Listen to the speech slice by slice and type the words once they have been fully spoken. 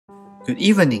Good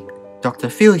evening,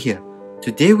 Dr. Phil here.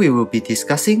 Today we will be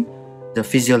discussing the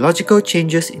physiological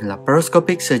changes in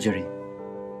laparoscopic surgery.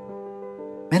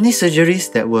 Many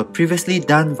surgeries that were previously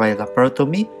done via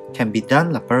laparotomy can be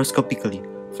done laparoscopically.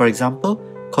 For example,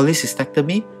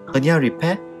 cholecystectomy, hernia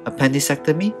repair,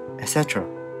 appendicectomy, etc.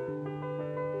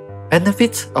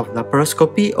 Benefits of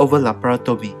laparoscopy over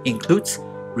laparotomy includes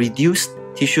reduced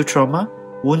tissue trauma,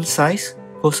 wound size,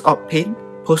 post-op pain,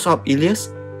 post-op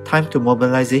ileus, time to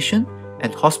mobilization,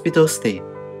 and hospital stay,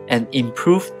 and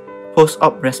improved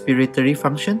post-op respiratory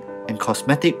function and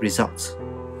cosmetic results.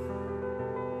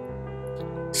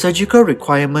 Surgical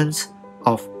requirements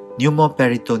of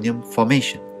pneumoperitoneum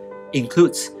formation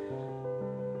includes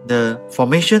the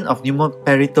formation of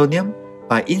pneumoperitoneum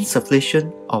by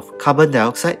insufflation of carbon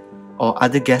dioxide or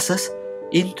other gases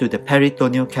into the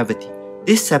peritoneal cavity.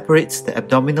 This separates the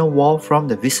abdominal wall from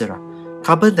the viscera.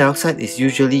 Carbon dioxide is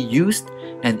usually used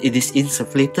and it is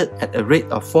insufflated at a rate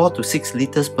of 4 to 6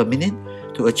 liters per minute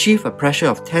to achieve a pressure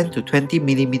of 10 to 20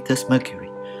 millimeters mercury.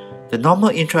 The normal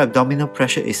intra-abdominal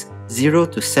pressure is 0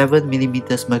 to 7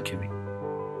 millimeters mercury.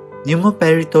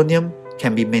 Pneumoperitoneum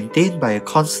can be maintained by a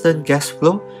constant gas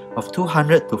flow of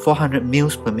 200 to 400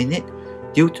 mL per minute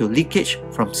due to leakage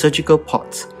from surgical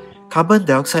ports. Carbon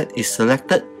dioxide is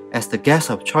selected as the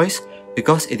gas of choice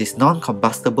because it is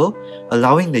non-combustible,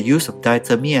 allowing the use of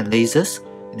diathermy and lasers.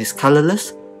 It is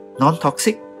colorless,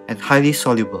 non-toxic, and highly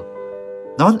soluble.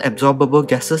 Non-absorbable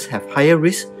gases have higher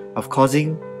risk of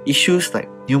causing issues like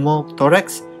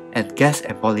pneumothorax and gas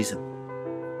embolism.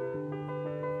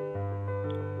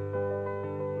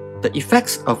 The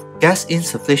effects of gas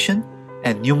insufflation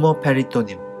and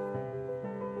pneumoperitoneum.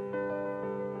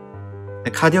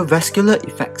 The cardiovascular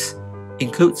effects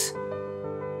includes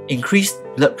increased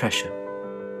blood pressure.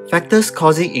 Factors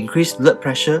causing increased blood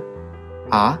pressure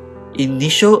are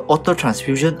initial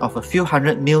autotransfusion of a few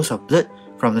hundred mL of blood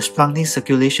from the splanchnic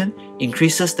circulation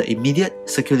increases the immediate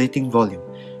circulating volume.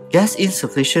 Gas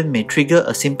insufflation may trigger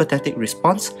a sympathetic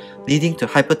response leading to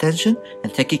hypertension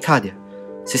and tachycardia.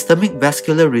 Systemic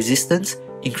vascular resistance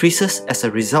increases as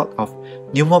a result of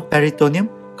pneumoperitoneum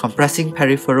compressing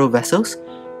peripheral vessels,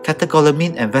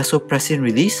 catecholamine and vasopressin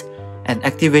release, and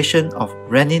activation of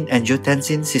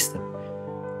renin-angiotensin system.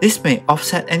 This may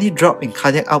offset any drop in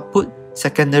cardiac output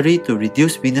secondary to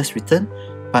reduced venous return,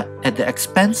 but at the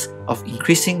expense of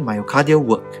increasing myocardial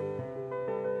work.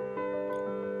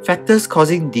 Factors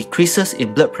causing decreases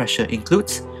in blood pressure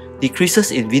includes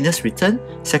decreases in venous return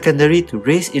secondary to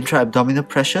raised intra-abdominal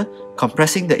pressure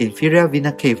compressing the inferior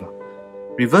vena cava.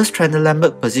 Reverse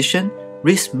Trendelenburg position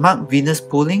risks marked venous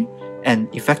pooling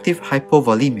and effective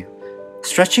hypovolemia.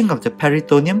 Stretching of the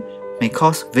peritoneum may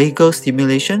cause vagal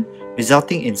stimulation,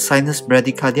 resulting in sinus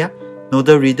bradycardia,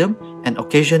 nodal rhythm, and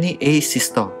occasionally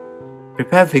asystole.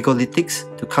 Prepare vagolytics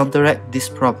to counteract this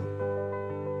problem.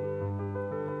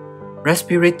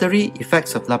 Respiratory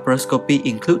effects of laparoscopy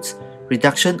includes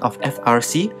reduction of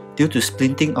FRC due to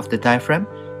splinting of the diaphragm,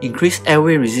 increased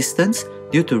airway resistance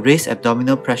due to raised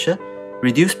abdominal pressure,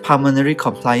 reduced pulmonary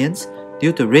compliance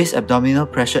due to raised abdominal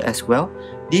pressure as well.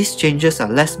 These changes are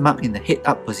less marked in the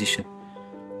head-up position.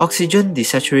 Oxygen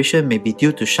desaturation may be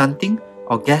due to shunting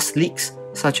or gas leaks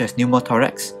such as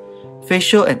pneumothorax.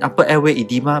 Facial and upper airway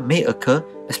edema may occur,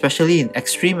 especially in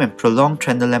extreme and prolonged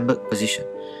Trendelenburg position.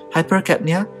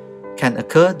 Hypercapnia can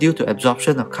occur due to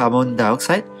absorption of carbon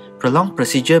dioxide. Prolonged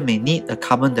procedure may need a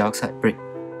carbon dioxide break.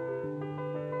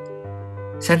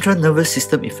 Central nervous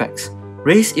system effects.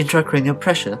 Raised intracranial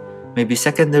pressure may be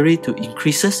secondary to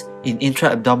increases in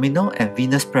intra-abdominal and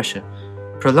venous pressure.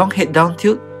 Prolonged head-down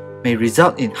tilt may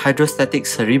result in hydrostatic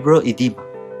cerebral edema.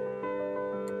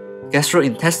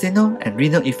 Gastrointestinal and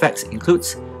renal effects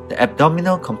includes the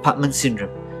abdominal compartment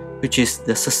syndrome, which is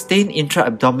the sustained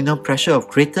intra-abdominal pressure of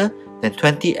greater than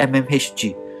 20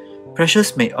 mmHg.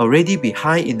 Pressures may already be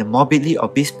high in the morbidly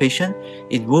obese patient,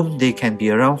 in whom they can be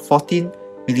around 14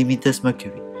 mm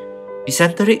mercury.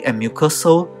 Mesenteric and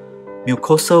mucosal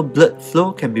blood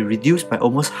flow can be reduced by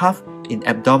almost half in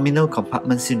abdominal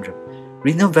compartment syndrome.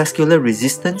 Renal vascular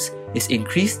resistance is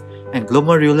increased and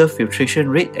glomerular filtration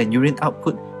rate and urine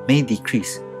output may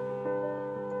decrease.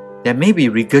 There may be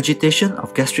regurgitation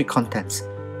of gastric contents.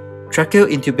 Tracheal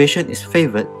intubation is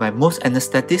favored by most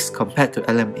anesthetists compared to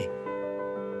LMA.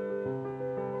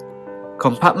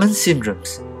 Compartment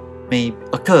syndromes may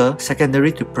occur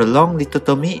secondary to prolonged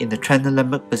lithotomy in the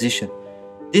Trendelenburg position.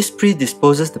 This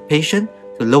predisposes the patient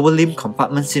to lower limb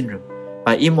compartment syndrome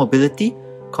by immobility,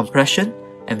 compression,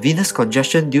 and venous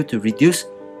congestion due to reduced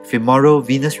femoral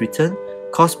venous return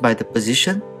caused by the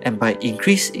position and by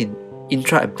increase in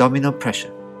intra-abdominal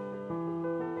pressure.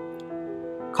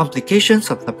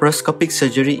 Complications of laparoscopic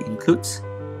surgery includes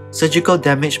surgical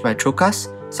damage by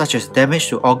trocas, such as damage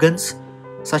to organs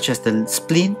such as the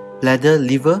spleen, bladder,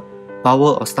 liver,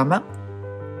 bowel or stomach.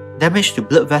 Damage to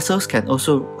blood vessels can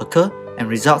also occur and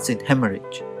results in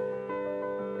hemorrhage.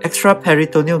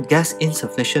 Extraperitoneal gas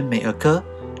insufflation may occur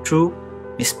through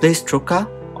misplaced trocar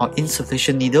or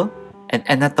insufflation needle, an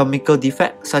anatomical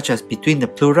defect such as between the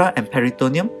pleura and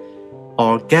peritoneum,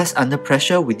 or gas under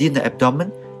pressure within the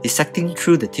abdomen dissecting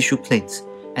through the tissue planes,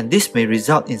 and this may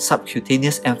result in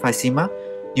subcutaneous emphysema,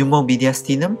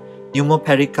 pneumomediastinum,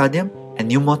 pneumopericardium, and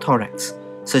pneumothorax.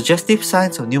 Suggestive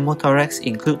signs of pneumothorax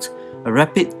include a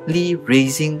rapidly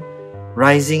rising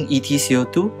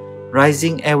EtCO2,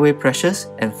 rising airway pressures,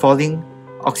 and falling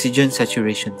oxygen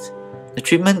saturations. The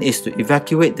treatment is to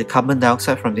evacuate the carbon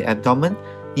dioxide from the abdomen,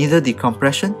 neither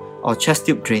decompression or chest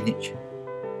tube drainage.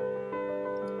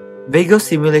 Vagal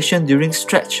stimulation during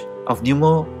stretch of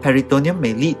pneumoperitoneum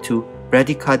may lead to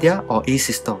bradycardia or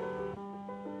asystole.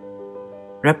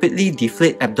 Rapidly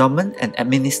deflate abdomen and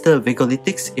administer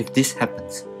vagolytics if this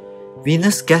happens.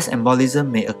 Venous gas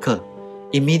embolism may occur.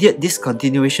 Immediate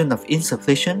discontinuation of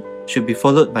insufflation should be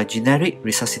followed by generic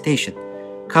resuscitation.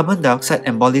 Carbon dioxide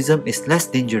embolism is less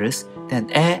dangerous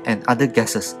than air and other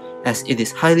gases as it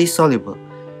is highly soluble.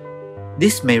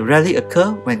 This may rarely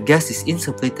occur when gas is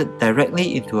insufflated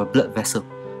directly into a blood vessel.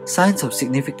 Signs of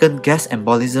significant gas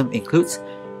embolism includes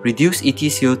reduced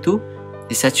EtCO2,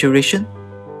 desaturation,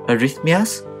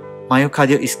 arrhythmias,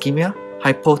 myocardial ischemia,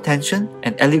 hypotension,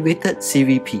 and elevated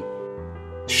CVP.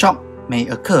 Shock may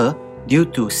occur due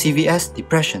to CVS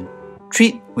depression.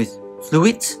 Treat with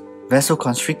fluids,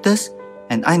 vasoconstrictors,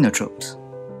 and inotropes.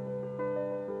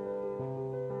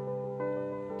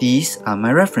 These are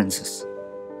my references.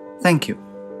 Thank you.